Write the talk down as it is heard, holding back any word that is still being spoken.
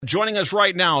Joining us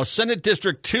right now, Senate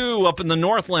District 2 up in the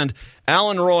Northland,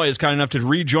 Alan Roy is kind enough to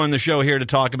rejoin the show here to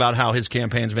talk about how his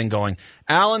campaign's been going.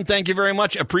 Alan, thank you very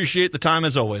much. Appreciate the time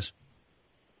as always.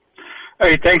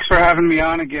 Hey, thanks for having me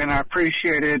on again. I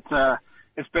appreciate it.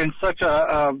 It's been such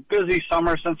a busy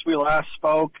summer since we last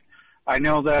spoke. I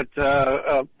know that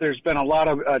there's been a lot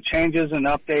of changes and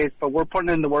updates, but we're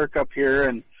putting in the work up here,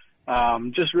 and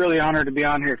just really honored to be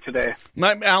on here today.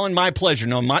 Alan, my pleasure.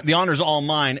 No, the honor's all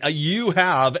mine. You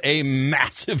have a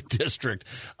massive district.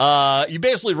 You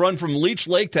basically run from Leech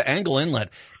Lake to Angle Inlet.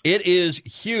 It is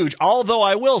huge. Although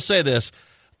I will say this,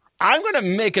 I'm going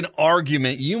to make an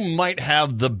argument you might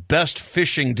have the best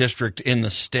fishing district in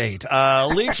the state.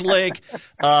 Leech Lake,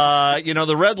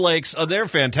 the Red Lakes, they're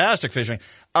fantastic fishing.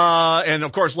 And,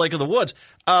 of course, Lake of the Woods.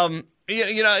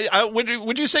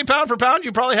 Would you say pound for pound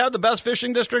you probably have the best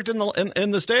fishing district in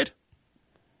the state?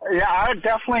 Yeah, I'm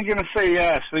definitely going to say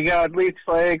yes. We got Leech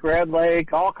Lake, Red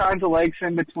Lake, all kinds of lakes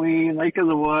in between, Lake of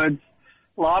the Woods.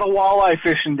 A lot of walleye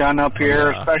fishing done up here,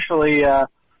 especially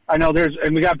I know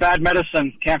and we got Bad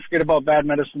Medicine. Can't forget about Bad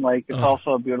Medicine Lake. It's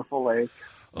also a beautiful lake.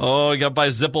 Oh, you got by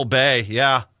Zipple Bay.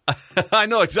 Yeah. I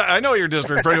know your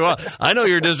district pretty well. I know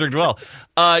your district well.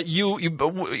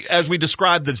 You, as we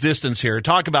describe the distance here,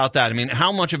 talk about that. I mean,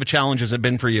 how much of a challenge has it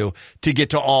been for you to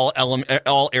get to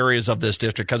all areas of this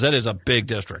district? Because that is a big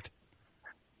district.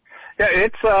 Yeah,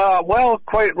 it's,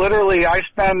 quite literally, I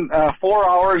spend 4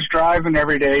 hours driving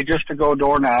every day just to go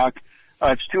door knock.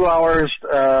 It's 2 hours,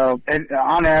 and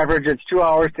on average, it's 2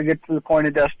 hours to get to the point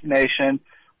of destination,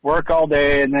 work all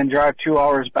day, and then drive 2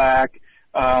 hours back.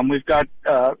 We've got,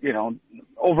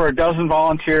 over a dozen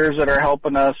volunteers that are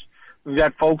helping us. We've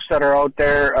got folks that are out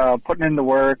there putting in the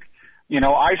work.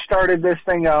 I started this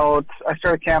thing out. I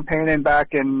started campaigning back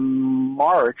in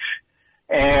March,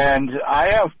 and I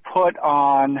have put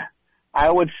on, I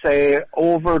would say,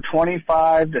 over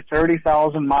 25 to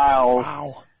 30,000 miles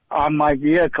on my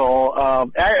vehicle.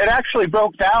 It actually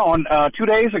broke down 2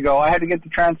 days ago. I had to get the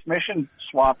transmission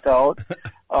swapped out.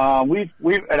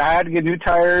 And I had to get new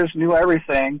tires, new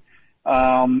everything.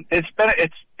 It's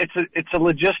a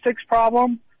logistics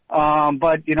problem.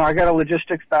 But I got a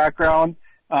logistics background.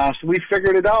 So we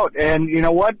figured it out. And you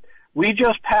know what? We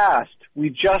just passed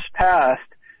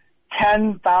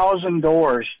 10,000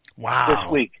 doors. Wow. This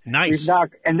week. Nice.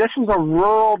 And this is a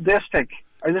rural district.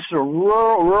 This is a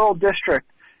rural district.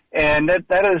 And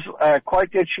that is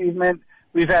quite the achievement.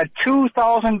 We've had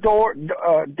 2,000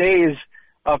 days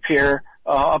up here,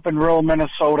 up in rural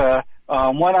Minnesota,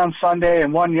 one on Sunday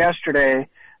and one yesterday.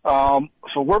 So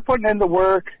we're putting in the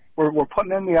work. We're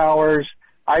putting in the hours.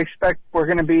 I expect we're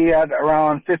going to be at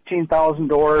around 15,000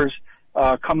 doors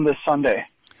come this Sunday.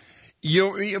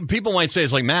 People might say,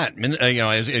 it's like, Matt,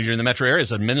 as you're in the metro area,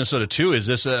 said Minnesota 2, is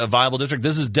this a viable district?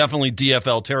 This is definitely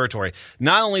DFL territory.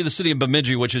 Not only the city of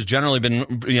Bemidji, which has generally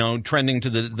been, trending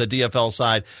to the DFL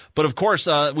side, but of course,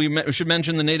 we should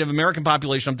mention the Native American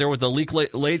population up there with the Leech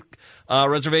Lake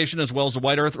Reservation, as well as the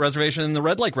White Earth Reservation and the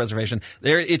Red Lake Reservation.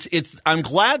 I'm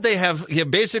glad they have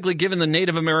basically given the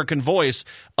Native American voice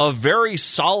a very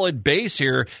solid base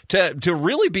here to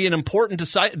really be an important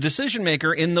decision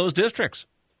maker in those districts.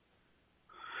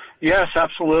 Yes,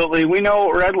 absolutely. We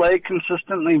know Red Lake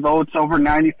consistently votes over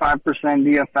 95%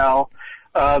 DFL.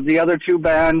 The other two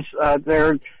bands,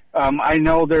 I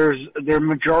know they're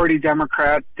majority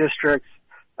Democrat districts.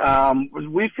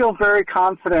 We feel very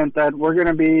confident that we're going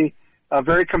to be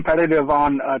very competitive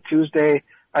on Tuesday.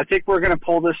 I think we're going to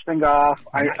pull this thing off.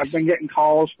 Nice. I've been getting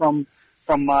calls from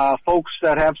folks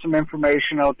that have some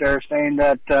information out there saying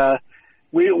that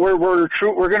we're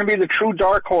going to be the true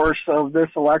dark horse of this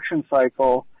election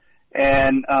cycle.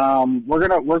 And we're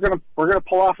gonna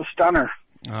pull off a stunner.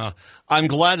 I'm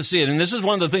glad to see it. And this is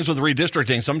one of the things with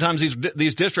redistricting. Sometimes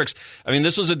these districts, I mean,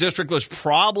 this was a district that was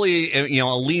probably, a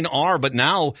lean R, but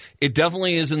now it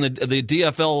definitely is in the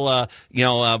DFL,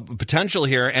 potential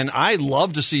here. And I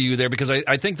love to see you there because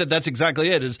I think that's exactly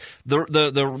it. Is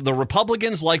the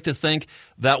Republicans like to think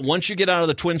that once you get out of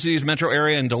the Twin Cities metro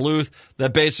area in Duluth,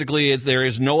 that basically there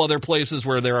is no other places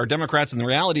where there are Democrats. And the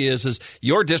reality is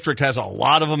your district has a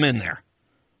lot of them in there.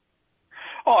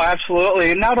 Oh, absolutely.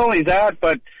 And not only that,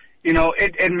 but,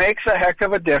 it makes a heck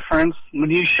of a difference when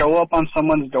you show up on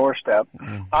someone's doorstep.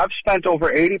 Mm. I've spent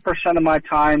over 80% of my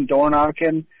time door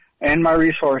knocking and my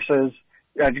resources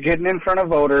getting in front of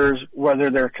voters,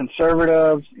 whether they're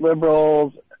conservatives,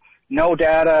 liberals, no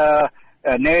data,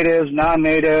 natives,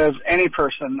 non-natives, any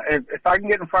person. If I can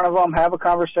get in front of them, have a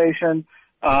conversation,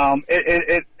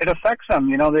 it affects them.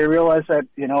 They realize that,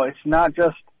 it's not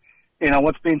just,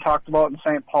 what's being talked about in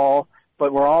St. Paul,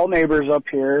 but we're all neighbors up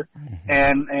here.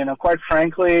 And quite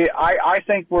frankly, I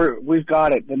think we've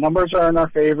got it. The numbers are in our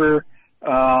favor.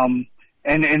 And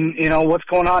what's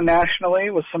going on nationally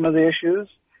with some of the issues,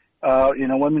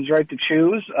 women's right to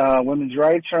choose, women's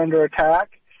rights are under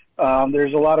attack.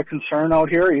 There's a lot of concern out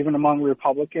here, even among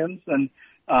Republicans. And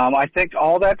I think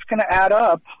all that's going to add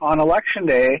up on Election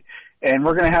Day, and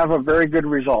we're going to have a very good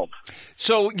result.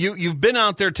 So you've been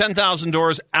out there, 10,000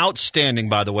 doors, outstanding,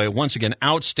 by the way. Once again,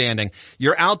 outstanding.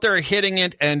 You're out there hitting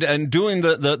it and doing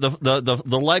the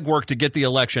legwork to get the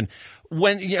election.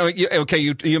 When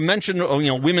you mentioned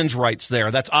women's rights there.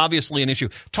 That's obviously an issue.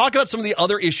 Talk about some of the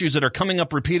other issues that are coming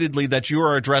up repeatedly that you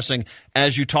are addressing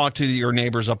as you talk to your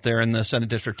neighbors up there in the Senate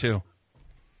District 2.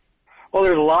 Well,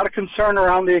 there's a lot of concern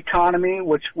around the economy,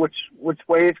 which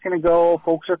way it's going to go.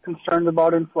 Folks are concerned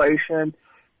about inflation.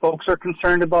 Folks are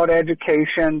concerned about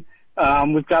education.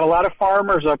 We've got a lot of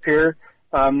farmers up here,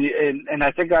 and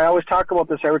I think I always talk about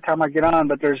this every time I get on,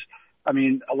 but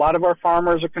a lot of our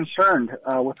farmers are concerned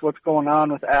with what's going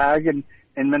on with ag in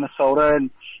Minnesota, and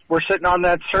we're sitting on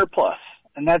that surplus,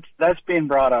 and that's being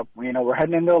brought up. We're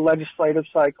heading into a legislative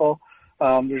cycle.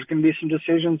 There's going to be some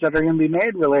decisions that are going to be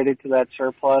made related to that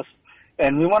surplus.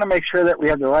 And we want to make sure that we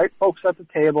have the right folks at the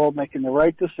table making the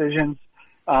right decisions,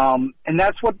 and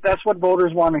that's what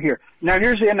voters want to hear. Now,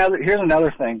 here's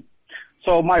another thing.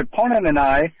 So my opponent and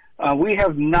I, we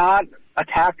have not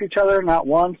attacked each other, not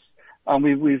once.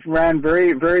 We've ran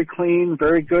very, very clean,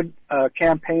 very good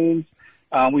campaigns.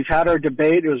 We've had our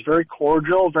debate. It was very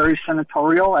cordial, very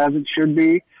senatorial, as it should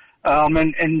be.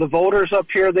 And the voters up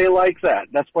here, they like that.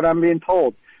 That's what I'm being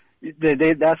told.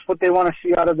 That's what they want to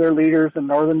see out of their leaders in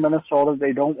northern Minnesota.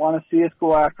 They don't want to see us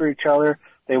go after each other.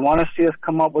 They want to see us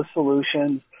come up with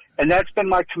solutions. And that's been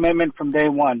my commitment from day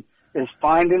one, is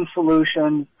finding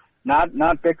solutions, not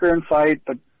bicker and fight,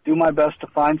 but do my best to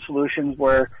find solutions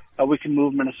where we can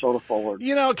move Minnesota forward.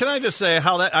 Can I just say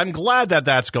I'm glad that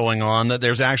that's going on, that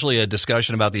there's actually a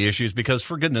discussion about the issues, because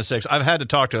for goodness sakes, I've had to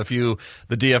talk to a few,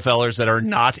 the DFLers that are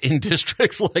not in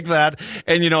districts like that,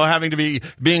 and, having to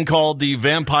being called the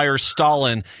vampire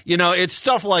Stalin, it's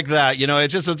stuff like that.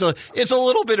 It's a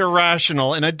little bit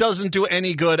irrational, and it doesn't do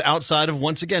any good outside of,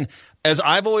 once again, as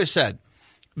I've always said,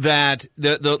 that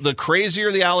the crazier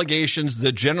the allegations,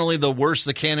 generally the worse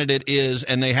the candidate is,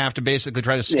 and they have to basically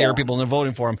try to scare people into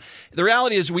voting for him. The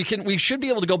reality is we should be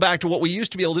able to go back to what we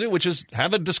used to be able to do, which is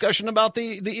have a discussion about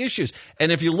the issues.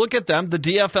 And if you look at them, the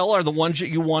DFL are the ones that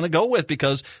you want to go with,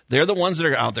 because they're the ones that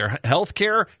are out there.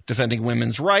 Healthcare, defending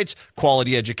women's rights,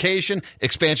 quality education,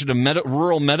 expansion of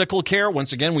rural medical care.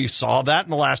 Once again, we saw that in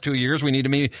the last 2 years. We need to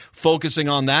be focusing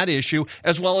on that issue,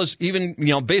 as well as even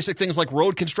basic things like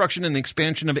road construction and the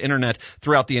expansion of internet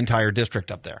throughout the entire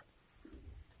district up there.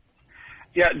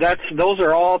 Yeah, those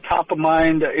are all top of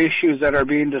mind issues that are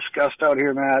being discussed out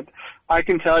here, Matt. I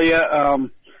can tell you, a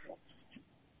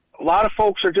lot of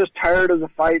folks are just tired of the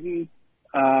fighting.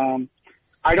 I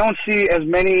don't see as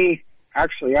many.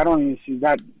 Actually, I don't even see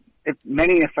that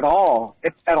many, if at all,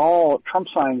 Trump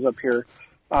signs up here,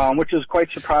 which is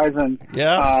quite surprising.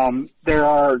 Yeah.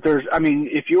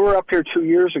 If you were up here 2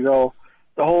 years ago,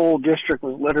 the whole district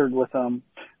was littered with them.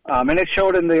 And it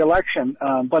showed in the election,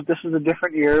 but this is a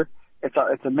different year. It's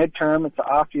a midterm. It's an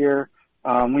off year.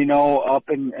 We know up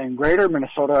in greater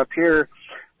Minnesota up here,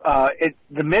 the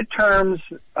midterms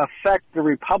affect the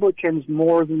Republicans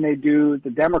more than they do the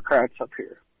Democrats up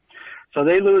here. So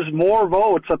they lose more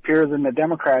votes up here than the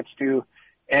Democrats do.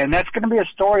 And that's going to be a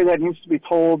story that needs to be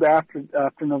told after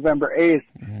November 8th,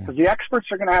 because the experts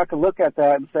are going to have to look at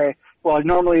that and say, well,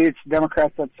 normally it's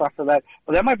Democrats that suffer that.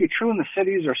 Well, that might be true in the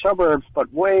cities or suburbs,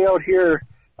 but way out here,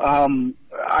 when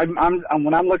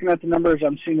I'm looking at the numbers,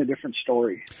 I'm seeing a different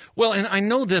story. Well, and I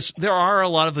know this. There are a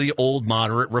lot of the old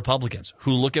moderate Republicans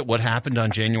who look at what happened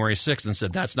on January 6th and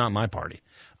said, "That's not my party.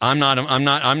 I'm not.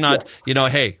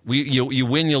 Hey, you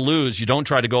win, you lose. You don't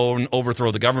try to go and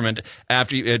overthrow the government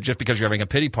after just because you're having a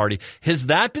pity party." Has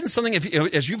that been something?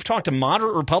 As you've talked to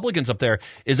moderate Republicans up there,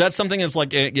 is that something that's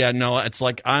like, it's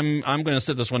like I'm going to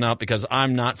sit this one out because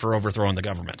I'm not for overthrowing the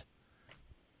government.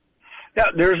 Yeah,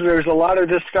 there's a lot of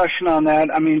discussion on that.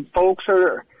 I mean,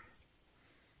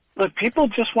 people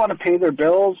just want to pay their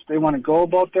bills. They want to go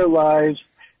about their lives.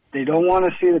 They don't want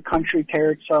to see the country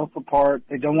tear itself apart.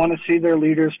 They don't want to see their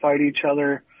leaders fight each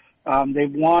other. They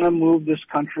want to move this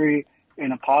country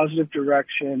in a positive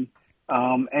direction.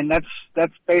 And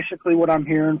that's basically what I'm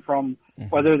hearing from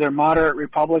whether they're moderate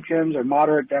Republicans or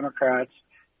moderate Democrats.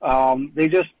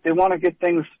 They want to get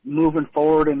things moving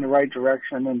forward in the right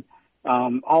direction. And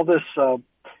all this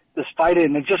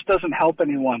fighting, it just doesn't help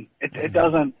anyone. It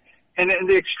doesn't. And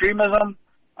the extremism,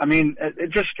 I mean, it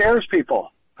just scares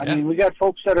people. I mean, we got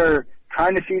folks that are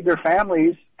trying to feed their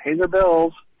families, pay their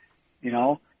bills,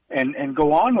 and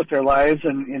go on with their lives.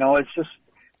 And, it's just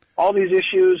all these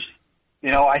issues.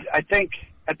 I think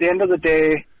at the end of the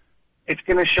day, it's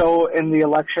going to show in the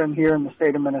election here in the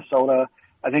state of Minnesota.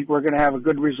 I think we're going to have a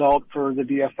good result for the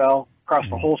DFL across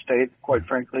the whole state, quite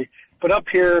frankly. But up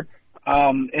here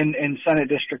in Senate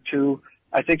District 2,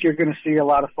 I think you're going to see a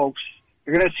lot of folks.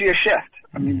 You're going to see a shift.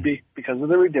 I mean, because of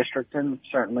the redistricting,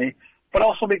 certainly, but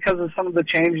also because of some of the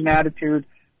change in attitude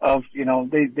of,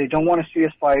 they don't want to see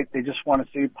us fight. They just want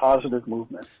to see positive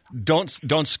movement.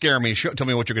 Don't scare me. Tell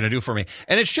me what you're going to do for me.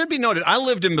 And it should be noted, I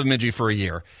lived in Bemidji for a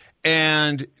year.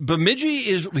 And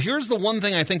Bemidji here's the one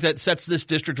thing I think that sets this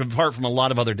district apart from a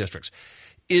lot of other districts,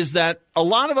 is that a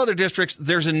lot of other districts,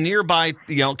 there's a nearby,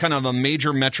 kind of a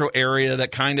major metro area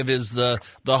that kind of is the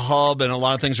hub, and a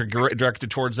lot of things are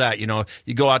directed towards that. You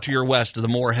go out to your west to the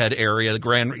Moorhead area,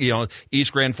 the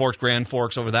East Grand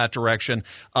Forks over that direction.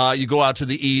 You go out to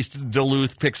the east,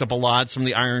 Duluth picks up a lot, some of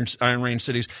the Iron Range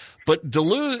cities. But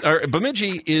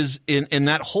Bemidji is in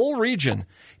that whole region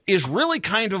is really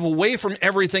kind of away from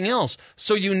everything else.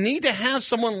 So you need to have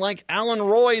someone like Alan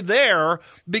Roy there,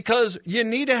 because you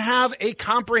need to have a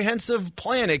comprehensive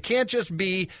plan. It can't just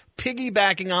be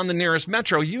piggybacking on the nearest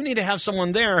metro. You need to have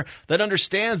someone there that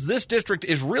understands this district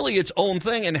is really its own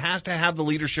thing and has to have the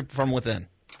leadership from within.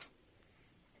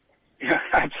 Yeah,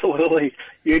 absolutely.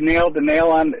 You hit the nail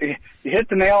on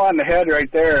the head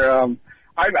right there.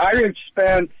 I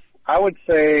spent, I would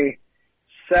say,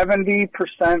 70%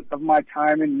 of my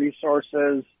time and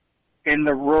resources in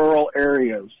the rural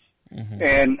areas.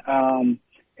 And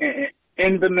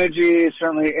in Bemidji,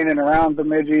 certainly in and around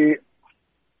Bemidji,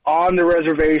 on the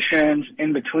reservations,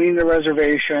 in between the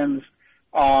reservations,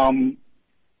 talking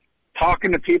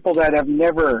to people that have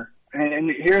never,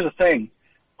 and here's the thing,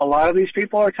 a lot of these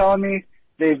people are telling me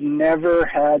they've never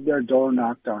had their door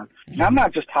knocked on. And I'm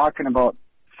not just talking about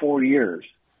 4 years.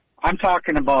 I'm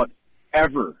talking about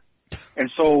ever.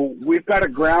 And so we've got a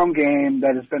ground game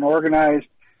that has been organized.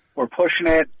 We're pushing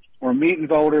it. We're meeting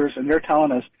voters, and they're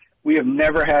telling us we have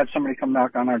never had somebody come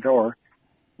knock on our door.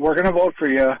 We're going to vote for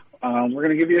you. We're going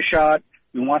to give you a shot.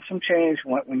 We want some change.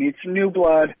 We need some new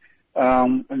blood,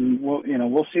 and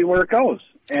we'll see where it goes.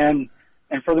 And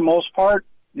for the most part,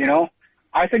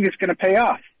 I think it's going to pay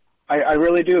off. I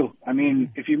really do. I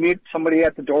mean, if you meet somebody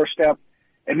at the doorstep,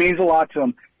 it means a lot to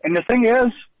them. And the thing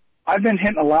is, I've been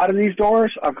hitting a lot of these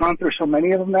doors. I've gone through so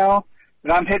many of them now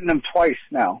that I'm hitting them twice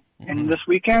now. And this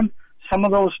weekend, some of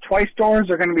those twice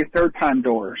doors are going to be third-time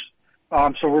doors.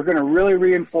 So we're going to really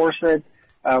reinforce it.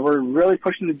 We're really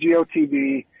pushing the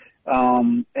GOTV,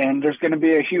 and there's going to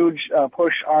be a huge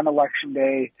push on Election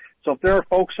Day. So if there are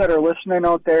folks that are listening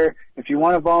out there, if you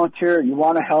want to volunteer, you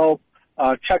want to help,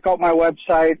 check out my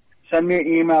website. Send me an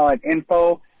email at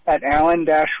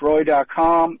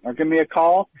info@alan-roy.com or give me a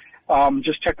call.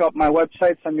 Just check out my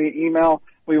website, send me an email.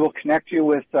 We will connect you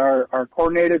with our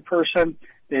coordinated person.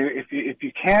 If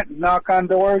you can't knock on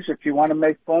doors, if you want to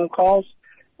make phone calls,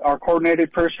 our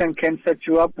coordinated person can set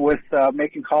you up with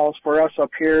making calls for us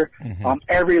up here.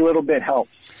 Every little bit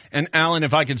helps. And Alan,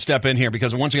 if I could step in here,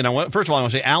 because once again, first of all, I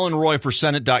want to say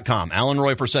AlanRoyForSenate.com.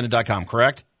 AlanRoyForSenate.com,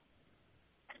 correct?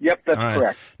 Yep, that's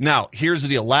correct. Now, here's the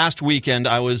deal. Last weekend,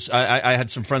 I had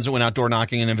some friends that went out door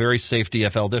knocking in a very safe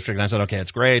DFL district, and I said, okay,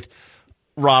 it's great.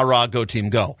 Rah, rah, go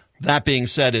team, go. That being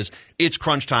said, it's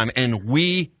crunch time, and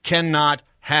we cannot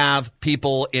have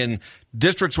people in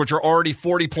districts which are already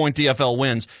 40-point DFL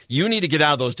wins. You need to get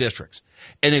out of those districts.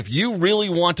 And if you really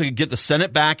want to get the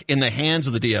Senate back in the hands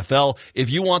of the DFL,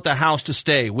 if you want the House to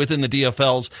stay within the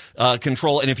DFL's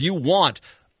control, and if you want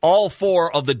all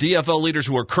four of the DFL leaders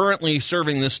who are currently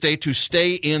serving this state to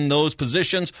stay in those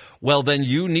positions, well, then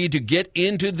you need to get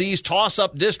into these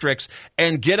toss-up districts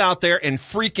and get out there and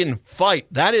freaking fight.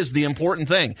 That is the important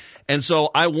thing. And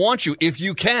so I want you, if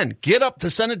you can, get up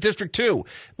to Senate District 2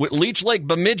 with Leech Lake,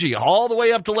 Bemidji, all the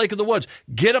way up to Lake of the Woods.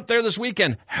 Get up there this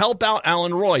weekend. Help out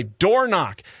Alan Roy. Door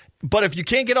knock. But if you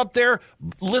can't get up there,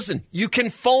 listen, you can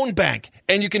phone bank,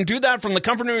 and you can do that from the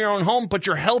comfort of your own home, but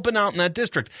you're helping out in that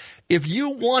district. If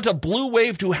you want a blue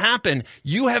wave to happen,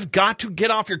 you have got to get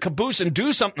off your caboose and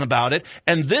do something about it,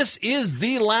 and this is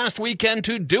the last weekend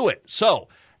to do it. So,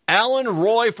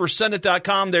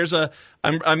 AlanRoyForSenate.com,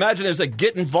 I imagine there's a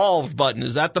Get Involved button.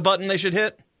 Is that the button they should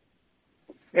hit?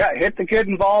 Yeah, hit the Get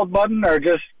Involved button, or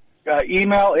just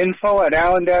email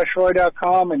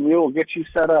info@alan-roy.com, and we will get you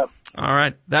set up. All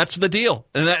right. That's the deal.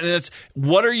 And that's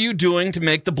what are you doing to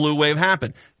make the blue wave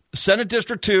happen? Senate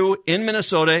District 2 in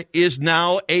Minnesota is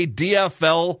now a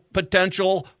DFL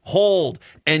potential hold,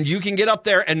 and you can get up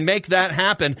there and make that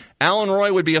happen. Alan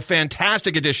Roy would be a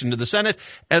fantastic addition to the Senate,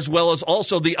 as well as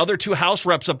also the other 2 House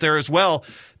reps up there as well.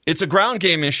 It's a ground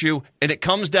game issue, and it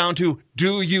comes down to,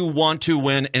 do you want to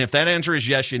win? And if that answer is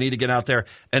yes, you need to get out there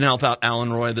and help out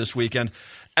Alan Roy this weekend.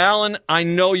 Alan, I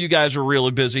know you guys are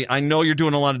really busy. I know you're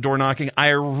doing a lot of door knocking. I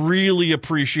really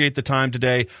appreciate the time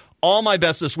today. All my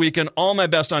best this weekend, all my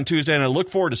best on Tuesday, and I look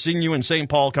forward to seeing you in St.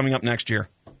 Paul coming up next year.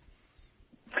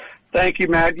 Thank you,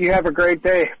 Matt. You have a great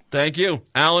day. Thank you.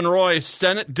 Alan Roy,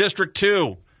 Senate District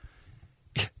 2.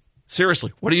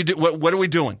 Seriously, what are we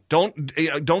doing? Don't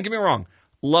get me wrong.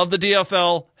 Love the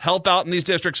DFL, help out in these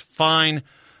districts, fine.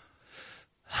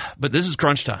 But this is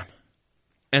crunch time.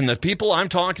 And the people I'm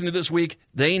talking to this week,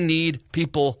 they need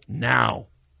people now.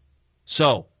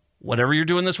 So, whatever you're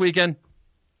doing this weekend,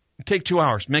 take 2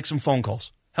 hours, make some phone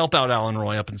calls. Help out Alan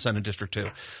Roy up in Senate District 2.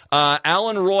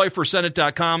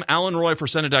 AlanRoyForSenate.com,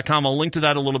 AlanRoyForSenate.com. I'll link to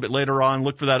that a little bit later on.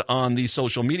 Look for that on the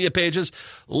social media pages.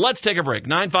 Let's take a break.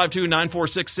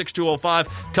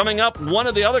 952-946-6205. Coming up, one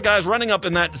of the other guys running up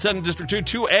in that Senate District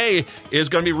 2A is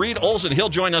going to be Reed Olson. He'll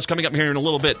join us coming up here in a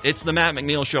little bit. It's the Matt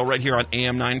McNeil Show right here on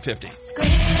AM 950.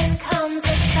 Screaming comes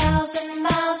 1,000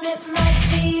 miles, it might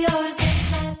be yours.